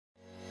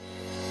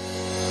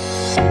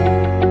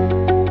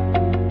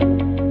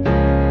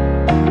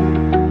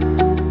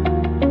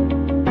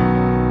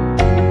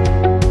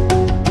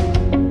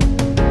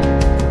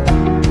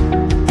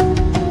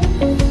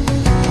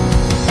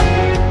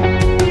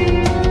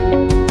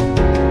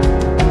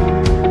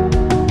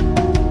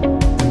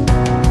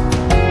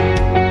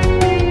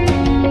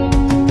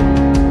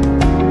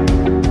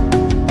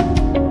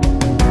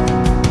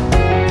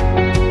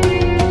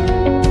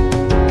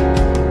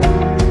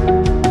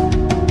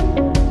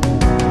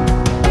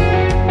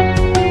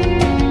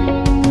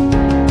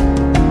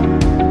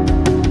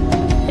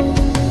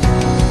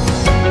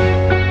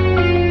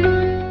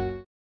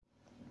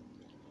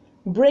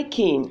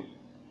Breaking: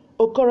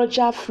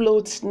 Okorocha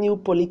floats new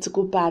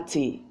political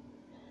party.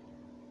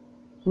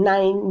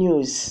 9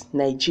 News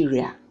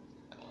Nigeria.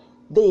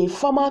 The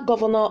former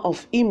governor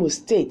of Imo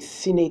State,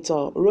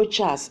 Senator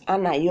Rochas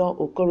Anayo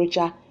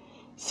Okorocha,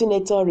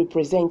 senator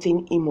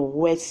representing Imo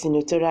West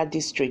Senatorial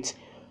District,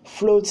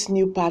 floats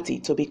new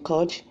party to be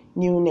called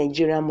New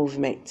Nigeria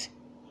Movement.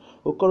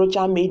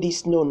 Okorocha made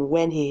this known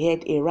when he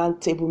held a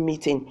roundtable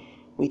meeting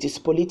with his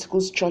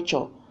political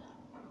structure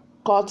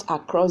cut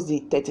across the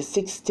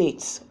 36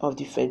 states of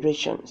the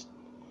Federation.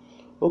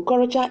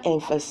 Okorocha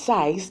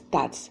emphasized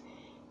that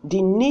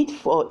the need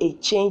for a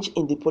change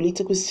in the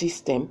political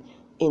system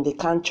in the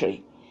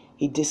country.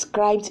 He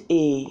described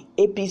a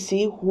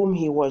APC whom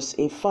he was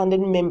a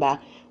founding member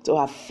to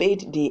have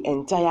failed the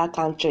entire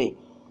country,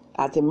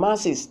 as the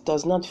masses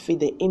does not feel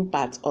the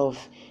impact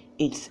of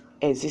its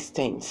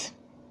existence.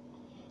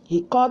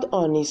 He called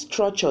on his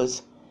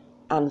structures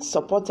and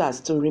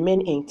supporters to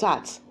remain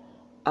intact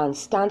and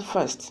stand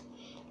first,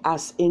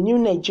 as a new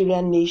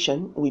Nigerian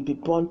nation will be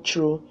born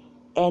through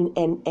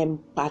NNM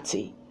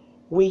Party,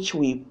 which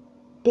will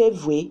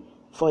pave way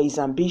for his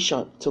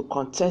ambition to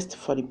contest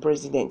for the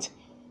President,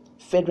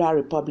 Federal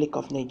Republic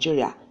of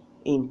Nigeria,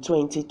 in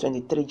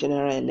 2023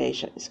 general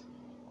elections.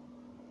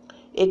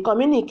 A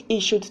communique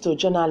issued to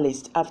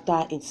journalists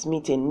after its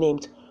meeting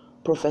named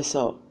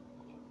Professor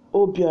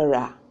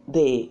Obiora,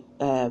 the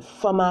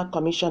former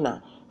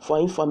Commissioner for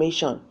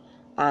Information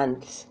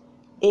and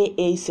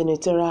AA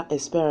senatorial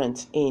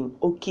aspirant in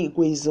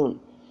Okigwe Zone,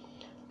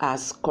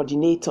 as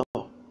coordinator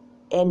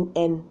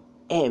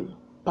NNM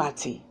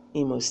Party,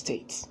 Imo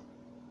State.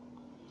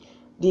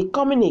 The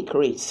communique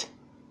reads: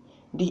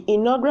 the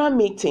inaugural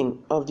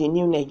meeting of the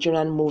New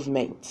Nigerian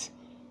Movement,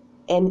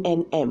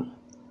 NNM,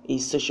 a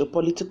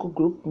socio-political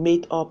group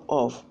made up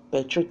of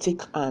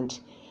patriotic and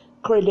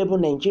credible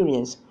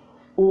Nigerians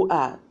who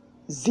are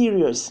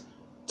serious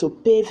to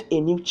pave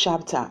a new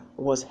chapter,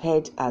 was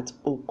held at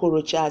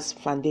Okorocha's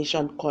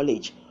Foundation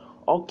College,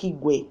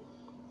 Okigwe,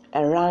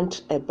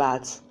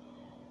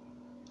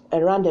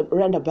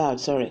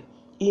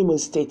 Imo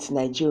State,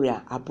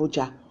 Nigeria,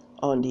 Abuja,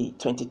 on the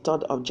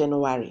 23rd of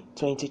January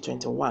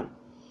 2021.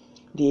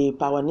 The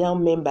pioneer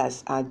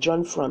members are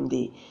drawn from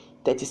the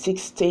 36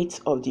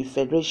 states of the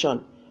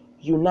Federation,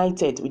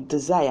 united with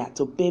desire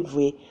to pave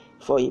way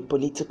for a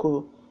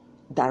political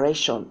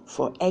direction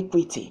for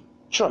equity,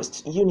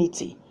 trust,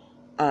 unity,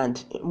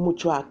 and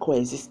mutual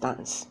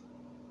coexistence.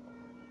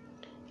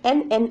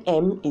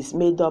 NNM is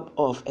made up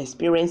of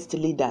experienced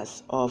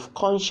leaders of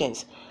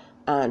conscience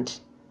and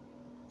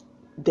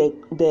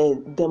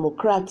the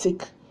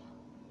democratic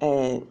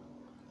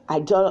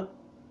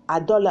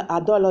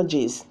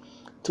ideologies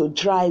to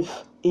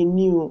drive a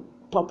new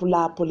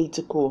popular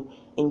political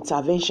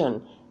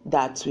intervention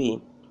that will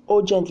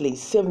urgently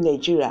save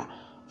Nigeria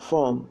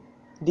from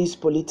this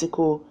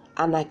political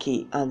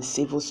anarchy and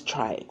civil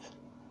strife.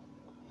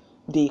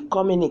 The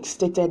communique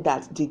stated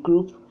that the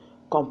group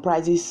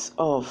comprises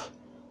of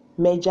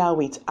merger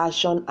with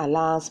Action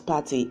Alliance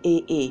Party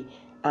AA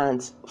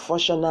and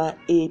functional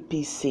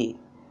APC.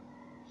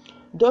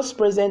 Those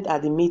present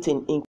at the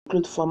meeting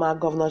include former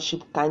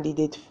governorship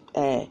candidate,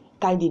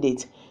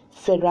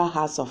 Federal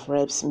House of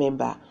Reps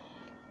member,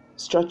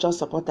 structure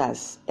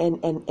supporters,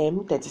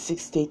 NNM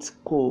 36 state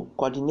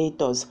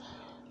co-coordinators,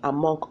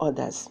 among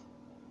others.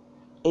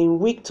 In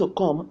week to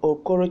come,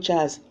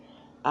 Okorocha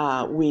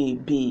will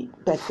be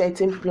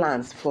perfecting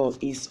plans for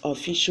his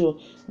official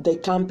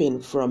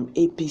decamping from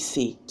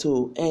APC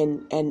to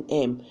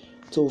NNM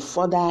to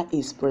further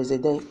his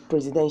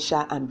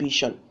presidential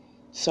ambition.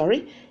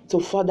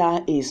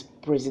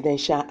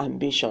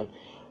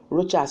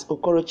 Rochas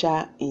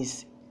Okorocha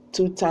is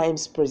 2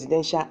 times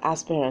presidential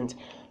aspirant,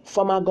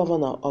 former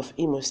governor of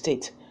Imo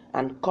State,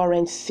 and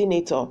current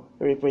senator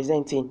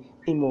representing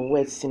Imo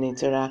West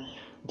Senatorial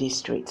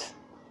District.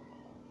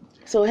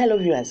 So, hello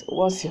viewers,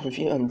 what's your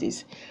view on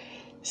this?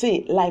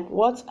 See, like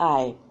what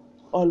I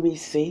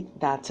always say,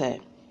 that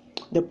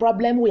the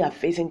problem we are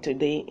facing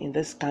today in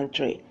this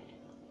country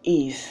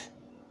is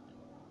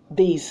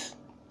these,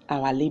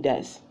 our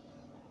leaders,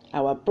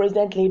 our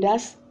present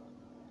leaders,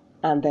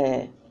 and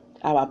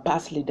our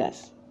past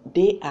leaders.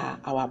 They are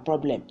our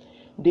problem.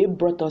 They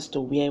brought us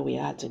to where we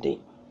are today.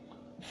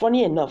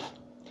 Funny enough,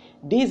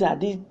 these are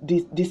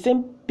the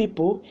same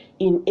people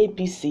in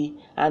APC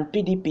and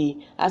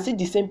PDP are still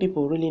the same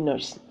people ruling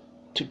us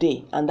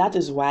today. And that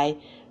is why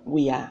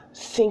we are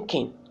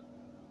sinking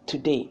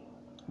today,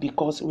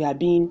 because we are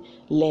being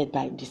led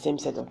by the same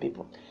set of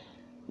people.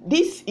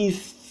 This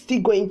is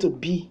still going to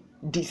be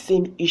the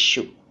same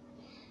issue.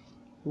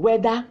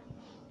 Whether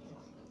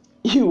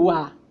you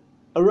are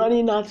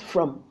running out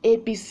from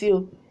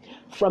APC,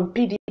 from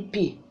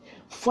PDP,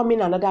 forming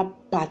another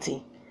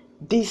party,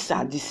 these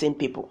are the same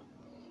people.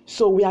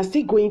 So we are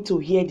still going to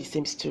hear the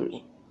same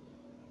story.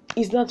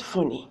 It's not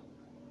funny.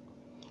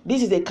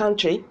 This is a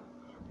country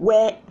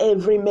where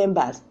every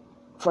member,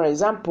 for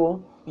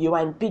example, you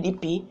are in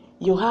PDP,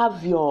 you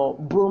have your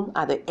broom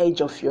at the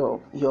edge of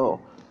your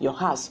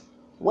house.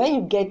 When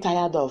you get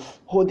tired of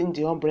holding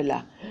the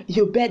umbrella,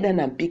 you bend down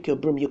and pick your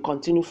broom. You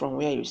continue from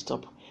where you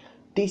stop.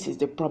 This is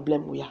the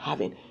problem we are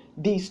having,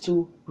 these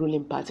two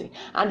ruling parties.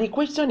 And the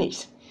question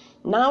is,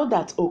 now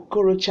that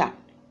Okorocha,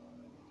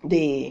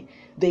 the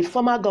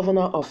former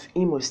governor of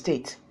Imo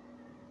State,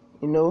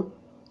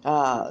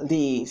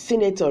 the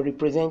senator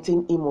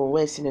representing Imo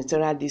West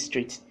Senatorial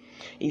District,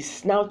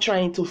 is now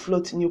trying to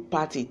float new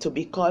party to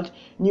be called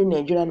New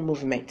Nigerian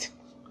Movement.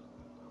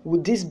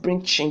 Would this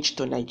bring change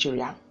to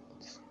Nigeria?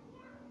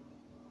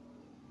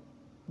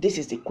 This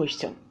is the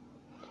question.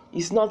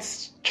 It's not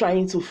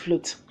trying to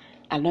float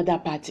another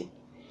party,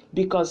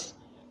 because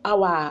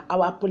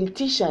our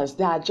politicians,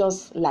 they are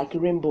just like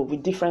rainbow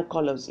with different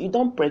colors. You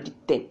don't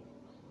predict them.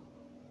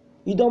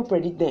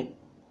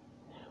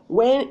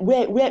 When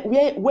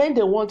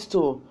they want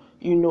to,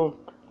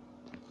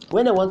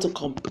 when they want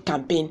to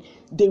campaign,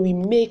 they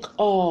will make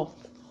all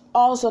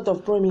sort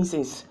of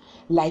promises,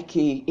 like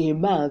a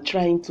man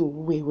trying to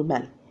woo a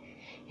woman.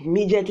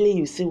 Immediately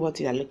you see what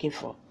you are looking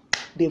for.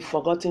 They've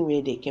forgotten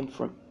where they came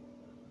from.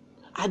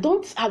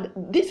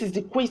 This is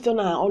the question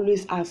I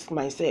always ask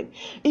myself.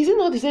 Is it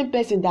not the same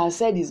person that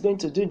said he's going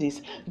to do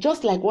this?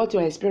 Just like what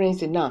you're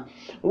experiencing now.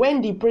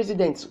 When the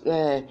president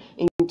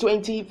in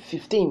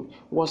 2015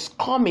 was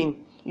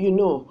coming,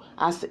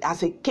 as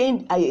a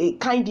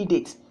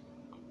candidate,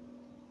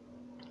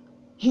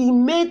 he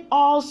made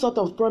all sort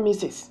of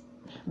promises.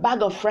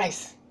 Bag of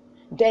rice.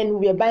 Then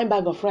we are buying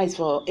bag of rice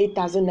for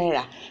 8,000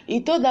 naira. He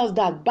told us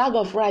that bag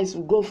of rice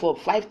will go for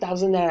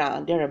 5,000 naira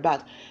and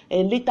thereabout.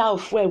 A liter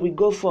of fuel will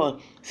go for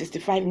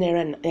 65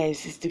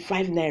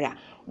 naira.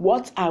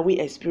 What are we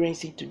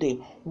experiencing today?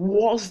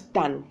 Worse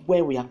than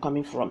where we are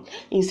coming from.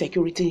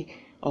 Insecurity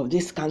of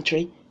this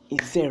country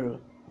is zero.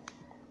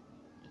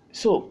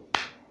 So,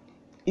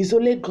 it's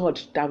only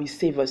God that will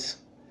save us.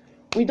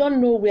 We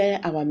don't know where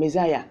our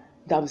Messiah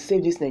that will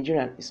save this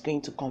Nigerian is going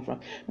to come from.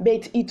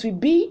 But it will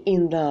be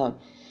in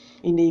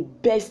a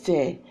best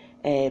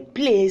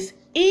place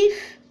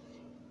if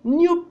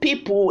new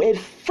people, a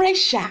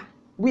fresher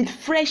with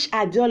fresh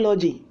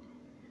ideology,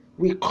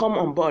 will come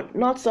on board.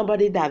 Not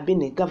somebody that has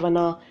been a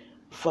governor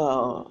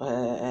for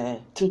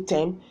 2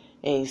 terms,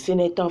 a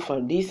senator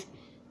for this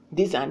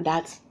and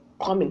that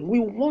coming.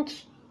 We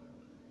want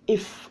a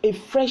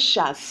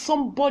fresher,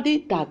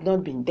 somebody that has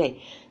not been there.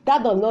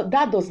 That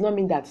does not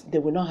mean that they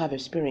will not have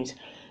experience.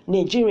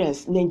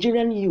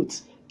 Nigerian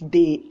youths,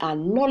 they are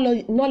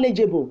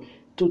knowledgeable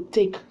to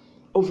take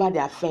over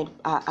the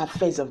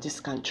affairs of this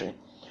country.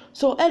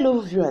 So,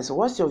 hello viewers,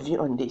 what's your view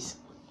on this?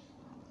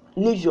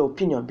 Leave your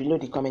opinion below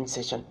the comment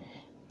section.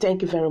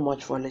 Thank you very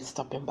much for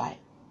stopping by.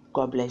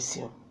 God bless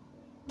you.